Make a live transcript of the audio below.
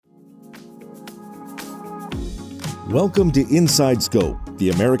Welcome to Inside Scope,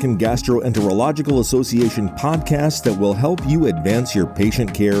 the American Gastroenterological Association podcast that will help you advance your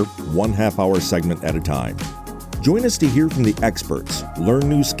patient care one half-hour segment at a time. Join us to hear from the experts, learn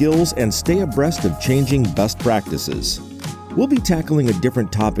new skills, and stay abreast of changing best practices. We'll be tackling a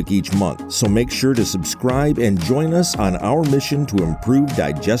different topic each month, so make sure to subscribe and join us on our mission to improve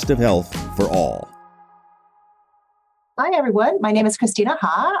digestive health for all. Hi, everyone. My name is Christina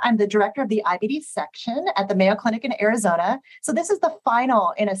Ha. I'm the director of the IBD section at the Mayo Clinic in Arizona. So this is the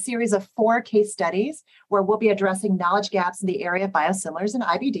final in a series of 4 case studies where we'll be addressing knowledge gaps in the area of biosimilars and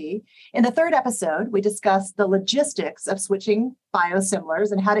IBD. In the third episode, we discuss the logistics of switching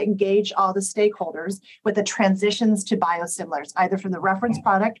biosimilars and how to engage all the stakeholders with the transitions to biosimilars, either from the reference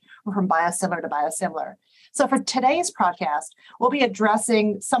product or from biosimilar to biosimilar. So for today's podcast, we'll be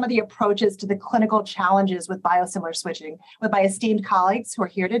addressing some of the approaches to the clinical challenges with biosimilar switching with my esteemed colleagues who are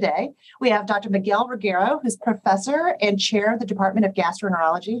here today. We have Dr. Miguel Regueiro, who's professor and chair of the Department of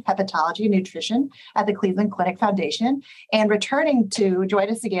Gastroenterology, Hepatology, and Nutrition at the Cleveland Clinic Foundation. And returning to join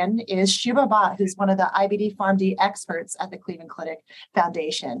us again is Shuba Bhat, who's one of the IBD PharmD experts at the Cleveland Clinic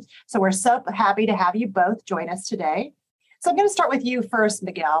Foundation. So we're so happy to have you both join us today. So I'm going to start with you first,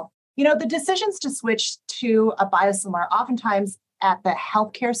 Miguel. You know, the decisions to switch to a biosimilar oftentimes at the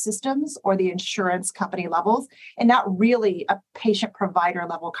healthcare systems or the insurance company levels, and not really a patient provider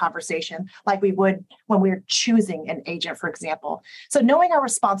level conversation like we would when we're choosing an agent, for example. So knowing our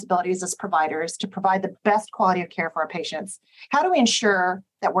responsibilities as providers to provide the best quality of care for our patients, how do we ensure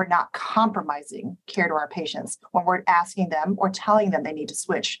that we're not compromising care to our patients when we're asking them or telling them they need to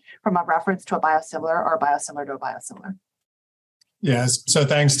switch from a reference to a biosimilar or a biosimilar to a biosimilar? Yes. So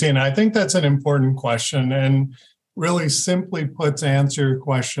thanks, Tina. I think that's an important question. And really simply put, to answer your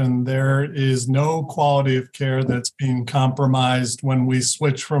question, there is no quality of care that's being compromised when we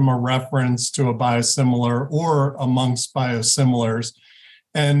switch from a reference to a biosimilar or amongst biosimilars.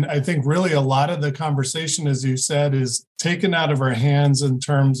 And I think really a lot of the conversation, as you said, is taken out of our hands in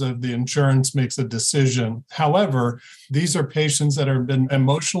terms of the insurance makes a decision. However, these are patients that have been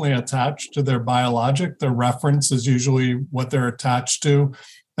emotionally attached to their biologic. Their reference is usually what they're attached to.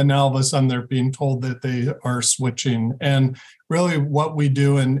 And now all of a sudden they're being told that they are switching. And really what we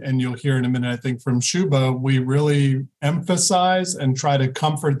do, and you'll hear in a minute, I think from Shuba, we really emphasize and try to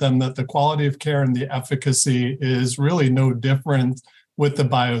comfort them that the quality of care and the efficacy is really no different with the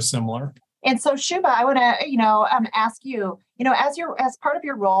biosimilar. And so, Shuba, I want to, ask you, as part of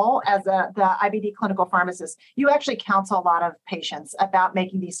your role as the IBD clinical pharmacist, you actually counsel a lot of patients about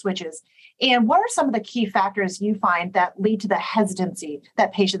making these switches. And what are some of the key factors you find that lead to the hesitancy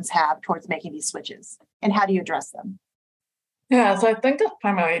that patients have towards making these switches? And how do you address them? Yeah, so I think it's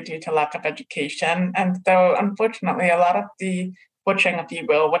primarily due to lack of education. And so, unfortunately, a lot of the switching, if you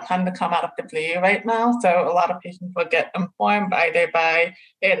will tend to come out of the blue right now. So a lot of patients will get informed either by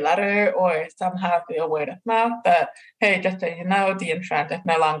a letter or somehow through word of mouth that, hey, just so you know, the insurance is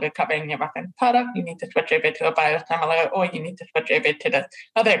no longer covering your reference product. You need to switch over to a biosimilar, or you need to switch over to this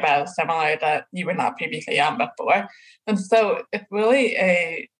other biosimilar that you were not previously on before. And so it's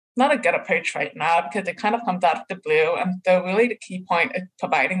really not a good approach right now because it kind of comes out of the blue. And so really the key point is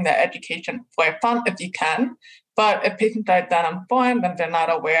providing the education forefront if you can. But if patients are then informed and they're not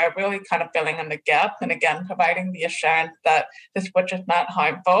aware, really kind of filling in the gaps and again, providing the assurance that the switch is not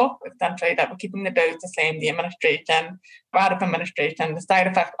harmful, essentially that we're keeping the dose the same, the administration, route of administration, the side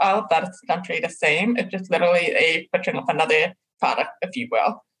effects, all of that is essentially the same. It's just literally a switching of another product, if you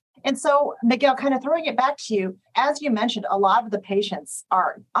will. And so, Miguel, kind of throwing it back to you, as you mentioned, a lot of the patients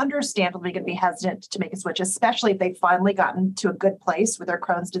are understandably going to be hesitant to make a switch, especially if they've finally gotten to a good place with their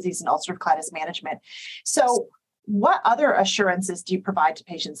Crohn's disease and ulcerative colitis management. So what other assurances do you provide to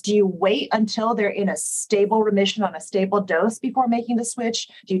patients? Do you wait until they're in a stable remission on a stable dose before making the switch?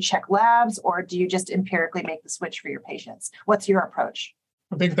 Do you check labs, or do you just empirically make the switch for your patients? What's your approach?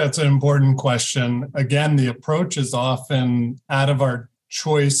 I think that's an important question. Again, the approach is often out of our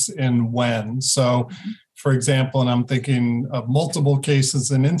choice in when. So, for example, and I'm thinking of multiple cases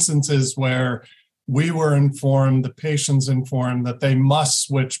and instances where we were informed, the patient's informed that they must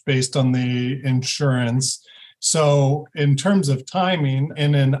switch based on the insurance. So in terms of timing,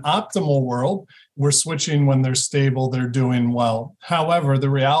 in an optimal world, we're switching when they're stable, they're doing well. However, the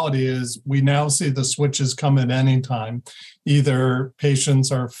reality is we now see the switches come at any time. Either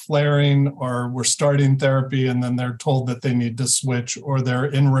patients are flaring or we're starting therapy and then they're told that they need to switch, or they're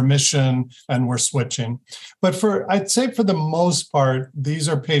in remission and we're switching. But I'd say for the most part, these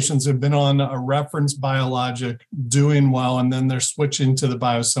are patients who've been on a reference biologic doing well, and then they're switching to the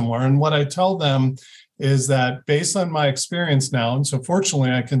biosimilar. And what I tell them is that based on my experience now, and so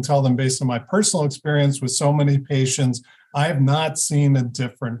fortunately I can tell them based on my personal experience with so many patients, I have not seen a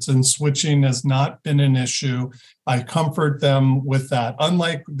difference, and switching has not been an issue. I comfort them with that.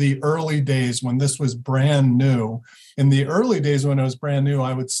 Unlike the early days when this was brand new, in the early days when it was brand new,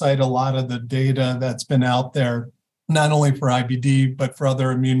 I would cite a lot of the data that's been out there, not only for IBD, but for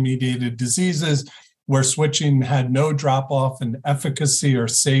other immune-mediated diseases, where switching had no drop-off in efficacy or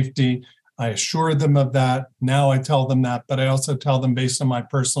safety. I assured them of that. Now I tell them that, but I also tell them based on my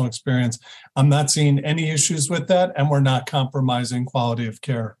personal experience, I'm not seeing any issues with that, and we're not compromising quality of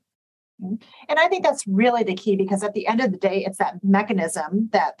care. And I think that's really the key, because at the end of the day, it's that mechanism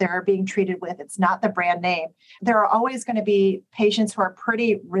that they're being treated with. It's not the brand name. There are always going to be patients who are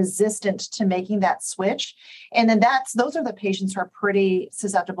pretty resistant to making that switch. And then those are the patients who are pretty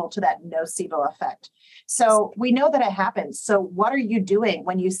susceptible to that nocebo effect. So we know that it happens. So what are you doing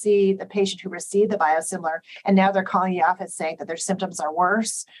when you see the patient who received the biosimilar and now they're calling you off and saying that their symptoms are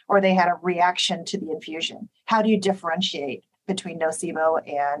worse or they had a reaction to the infusion? How do you differentiate between nocebo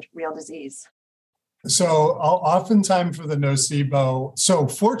and real disease? So oftentimes for the nocebo, so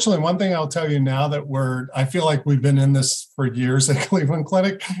fortunately, one thing I'll tell you now that I feel like we've been in this for years at Cleveland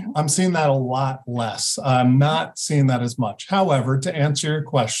Clinic, I'm seeing that a lot less. I'm not seeing that as much. However, to answer your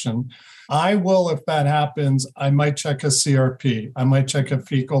question, I will, if that happens, I might check a CRP. I might check a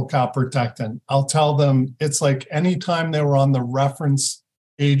fecal calprotectin. I'll tell them it's like anytime they were on the reference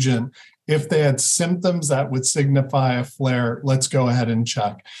agent, if they had symptoms that would signify a flare, let's go ahead and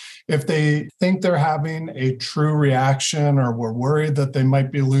check. If they think they're having a true reaction or we're worried that they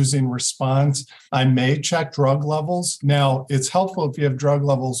might be losing response, I may check drug levels. Now, it's helpful if you have drug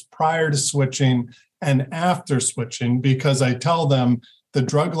levels prior to switching and after switching, because I tell them the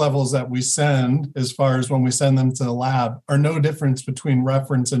drug levels that we send, as far as when we send them to the lab, are no difference between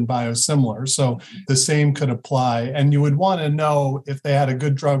reference and biosimilar. So the same could apply. And you would want to know if they had a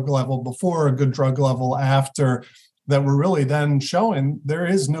good drug level before, a good drug level after, that we're really then showing there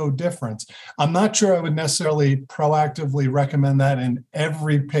is no difference. I'm not sure I would necessarily proactively recommend that in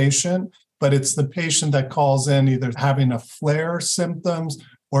every patient, but it's the patient that calls in either having a flare symptoms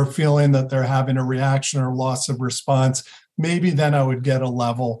or feeling that they're having a reaction or loss of response. Maybe then I would get a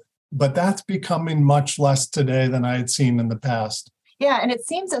level, but that's becoming much less today than I had seen in the past. Yeah, and it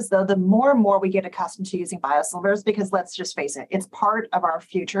seems as though the more and more we get accustomed to using biosimilars, because let's just face it, it's part of our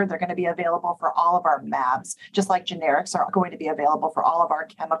future. They're going to be available for all of our mAbs, just like generics are going to be available for all of our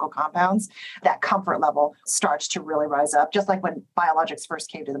chemical compounds. That comfort level starts to really rise up, just like when biologics first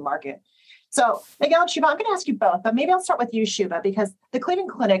came to the market. So Miguel and Shuba, I'm going to ask you both, but maybe I'll start with you, Shuba, because the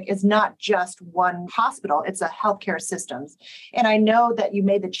Cleveland Clinic is not just one hospital, it's a healthcare systems. And I know that you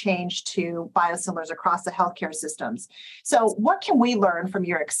made the change to biosimilars across the healthcare systems. So what can we learn from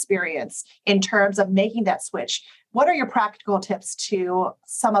your experience in terms of making that switch? What are your practical tips to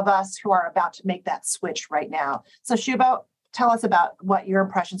some of us who are about to make that switch right now? So Shuba, tell us about what your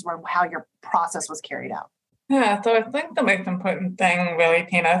impressions were and how your process was carried out. Yeah, so I think the most important thing really,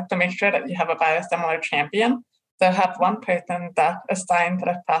 Tina, is to make sure that you have a biosimilar champion. So have one person that's assigned to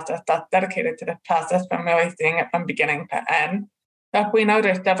the process, that's dedicated to the process from really seeing it from beginning to end. So if we know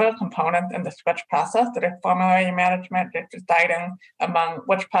there's several components in the switch process, that is formulary management, there's deciding among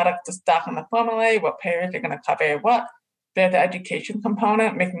which products to stock in the formulary, what payers are going to cover what. There's the education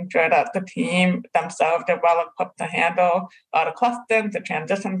component, making sure that the team themselves are well equipped to handle all the questions, the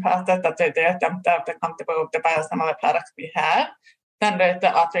transition process, that they're there themselves, they're comfortable with the biosimilar products we have. Then there's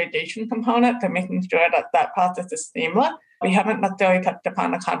the authorization component, to making sure that that process is seamless. We haven't necessarily touched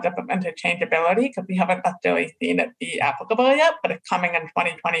upon the concept of interchangeability because we haven't necessarily seen it be applicable yet, but it's coming in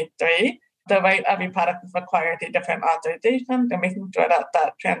 2023. So right, every product is required a different authorization, and making sure that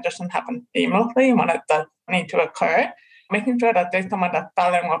that transition happens seamlessly when it does need to occur. Making sure that there's someone that's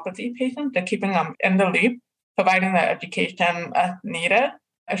following up with these patients, they're keeping them in the loop, providing the education as needed,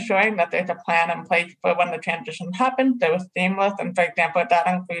 assuring that there's a plan in place for when the transition happens, that was seamless. And for example, that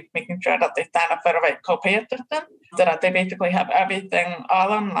includes making sure that they sign up for the right copay assistance, so that they basically have everything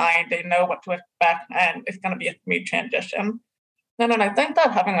all online, they know what to expect, and it's going to be a smooth transition. And then I think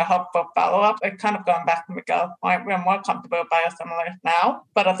that having a helpful follow-up, like kind of going back to Miguel's point, we're more comfortable with biosimilars now.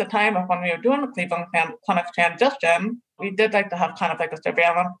 But at the time of when we were doing the Cleveland Clinic transition, we did like to have kind of like a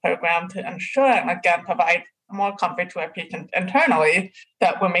surveillance program to ensure and again provide more comfort to our patients internally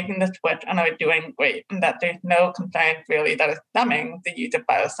that we're making the switch and are doing great, and that there's no concerns really that is stemming the use of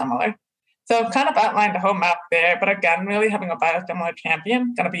biosimilar. So I've kind of outlined the whole map there, but again, really having a biosimilar champion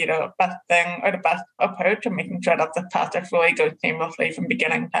is going to be the best thing or the best approach of making sure that the process really goes seamlessly from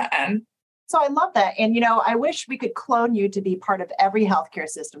beginning to end. So I love that. And, I wish we could clone you to be part of every healthcare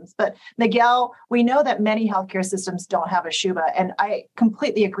systems. But Miguel, we know that many healthcare systems don't have a Shuba. And I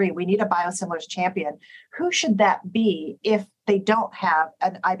completely agree. We need a biosimilars champion. Who should that be if they don't have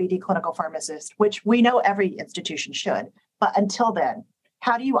an IBD clinical pharmacist, which we know every institution should. But until then,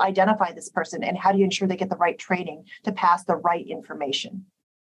 how do you identify this person and how do you ensure they get the right training to pass the right information?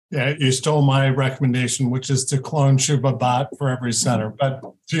 Yeah, you stole my recommendation, which is to clone Shuba Bhat for every center. But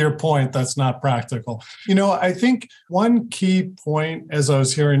to your point, that's not practical. I think one key point as I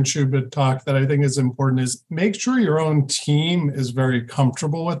was hearing Shuba talk that I think is important is make sure your own team is very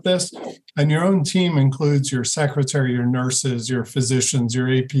comfortable with this. And your own team includes your secretary, your nurses, your physicians, your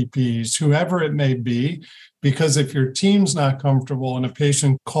APPs, whoever it may be. Because if your team's not comfortable and a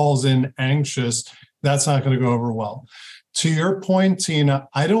patient calls in anxious, that's not going to go over well. To your point, Tina,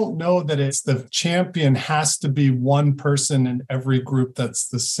 I don't know that it's the champion has to be one person in every group that's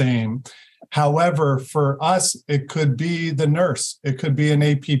the same. However, for us, it could be the nurse. It could be an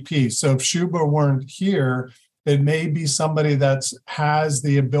APP. So if Shuba weren't here, it may be somebody that has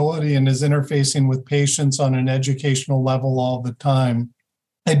the ability and is interfacing with patients on an educational level all the time.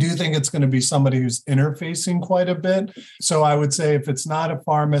 I do think it's going to be somebody who's interfacing quite a bit. So I would say if it's not a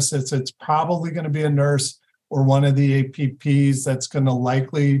pharmacist, it's probably going to be a nurse or one of the APPs that's going to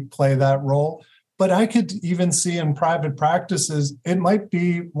likely play that role. But I could even see in private practices, it might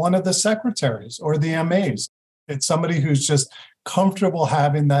be one of the secretaries or the MAs. It's somebody who's just comfortable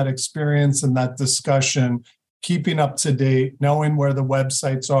having that experience and that discussion, keeping up to date, knowing where the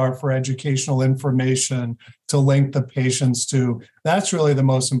websites are for educational information to link the patients to. That's really the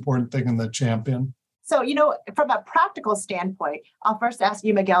most important thing in the champion. So, from a practical standpoint, I'll first ask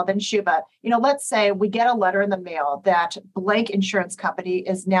you, Miguel, then Shuba, let's say we get a letter in the mail that blank insurance company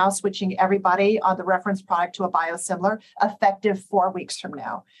is now switching everybody on the reference product to a biosimilar effective 4 weeks from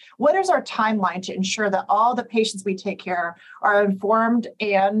now. What is our timeline to ensure that all the patients we take care of are informed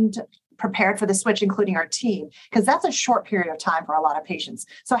and prepared for the switch, including our team? Because that's a short period of time for a lot of patients.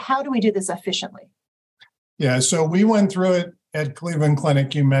 So how do we do this efficiently? Yeah, so we went through it at Cleveland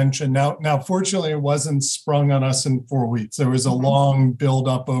Clinic, you mentioned. Now, fortunately, it wasn't sprung on us in 4 weeks. There was a long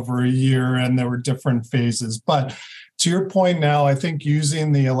buildup over a year, and there were different phases. But to your point now, I think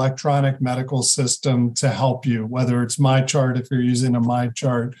using the electronic medical system to help you, whether it's MyChart, if you're using a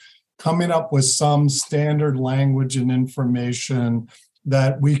MyChart, coming up with some standard language and information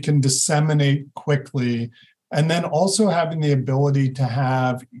that we can disseminate quickly. And then also having the ability to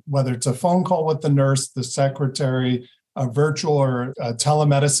have, whether it's a phone call with the nurse, the secretary, a virtual or a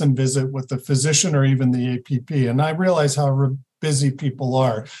telemedicine visit with the physician or even the APP. And I realize how busy people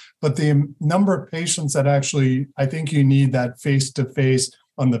are, but the number of patients that actually, I think you need that face-to-face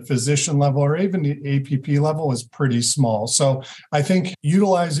on the physician level or even the APP level is pretty small. So I think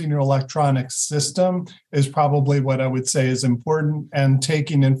utilizing your electronic system is probably what I would say is important, and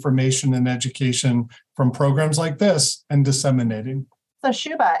taking information and education from programs like this and disseminating. So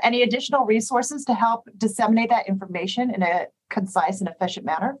Shuba, any additional resources to help disseminate that information in a concise and efficient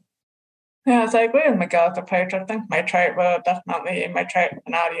manner? Yes, I agree with Miguel's approach. I think MyChart will definitely, MyChart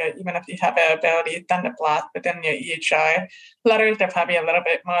scenario, even if you have the ability to send a blast within your EHI, letters are probably a little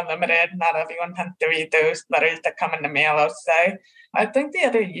bit more limited. Not everyone tends to read those letters that come in the mail, I would say. I think the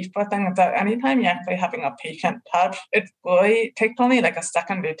other useful thing is that anytime you're actually having a patient touch, it really takes only like a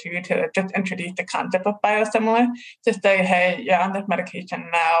second or two to just introduce the concept of biosimilar. Just say, hey, you're on this medication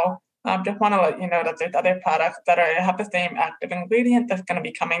now. Just want to let you know that there's other products that have the same active ingredient that's going to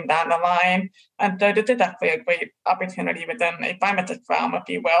be coming down the line. And so this is actually a great opportunity within a pharmacist realm, if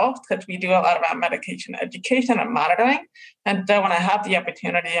you will, because we do a lot around medication education and monitoring. And so when I have the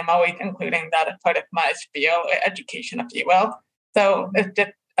opportunity, I'm always including that as part of my spiel or education, if you will. So it's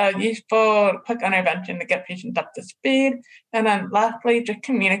just a useful, quick intervention to get patients up to speed. And then lastly, just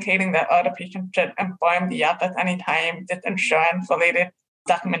communicating that all the patients should inform the office anytime this insurance-related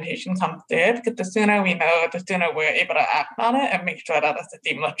documentation comes through, because the sooner we know, the sooner we're able to act on it and make sure that it's a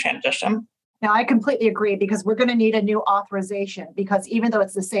seamless transition. Now, I completely agree, because we're going to need a new authorization, because even though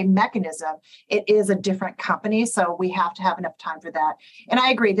it's the same mechanism, it is a different company. So we have to have enough time for that. And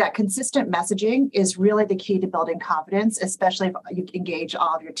I agree that consistent messaging is really the key to building confidence, especially if you engage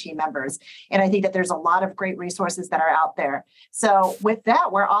all of your team members. And I think that there's a lot of great resources that are out there. So with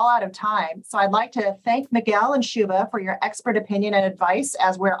that, we're all out of time. So I'd like to thank Miguel and Shuba for your expert opinion and advice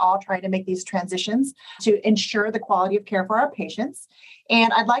as we're all trying to make these transitions to ensure the quality of care for our patients.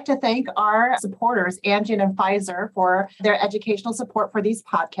 And I'd like to thank our supporters, Amgen and Pfizer, for their educational support for these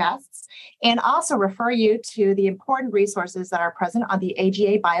podcasts, and also refer you to the important resources that are present on the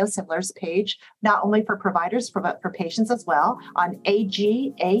AGA Biosimilars page, not only for providers, but for patients as well, on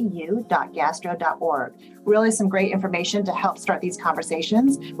agau.gastro.org. Really some great information to help start these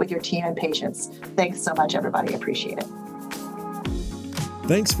conversations with your team and patients. Thanks so much, everybody. Appreciate it.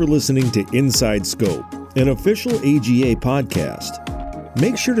 Thanks for listening to Inside Scope, an official AGA podcast.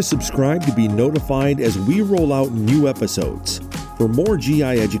 Make sure to subscribe to be notified as we roll out new episodes. For more GI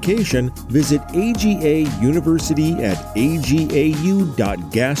education, visit AGA University at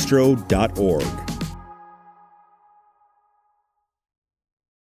agau.gastro.org.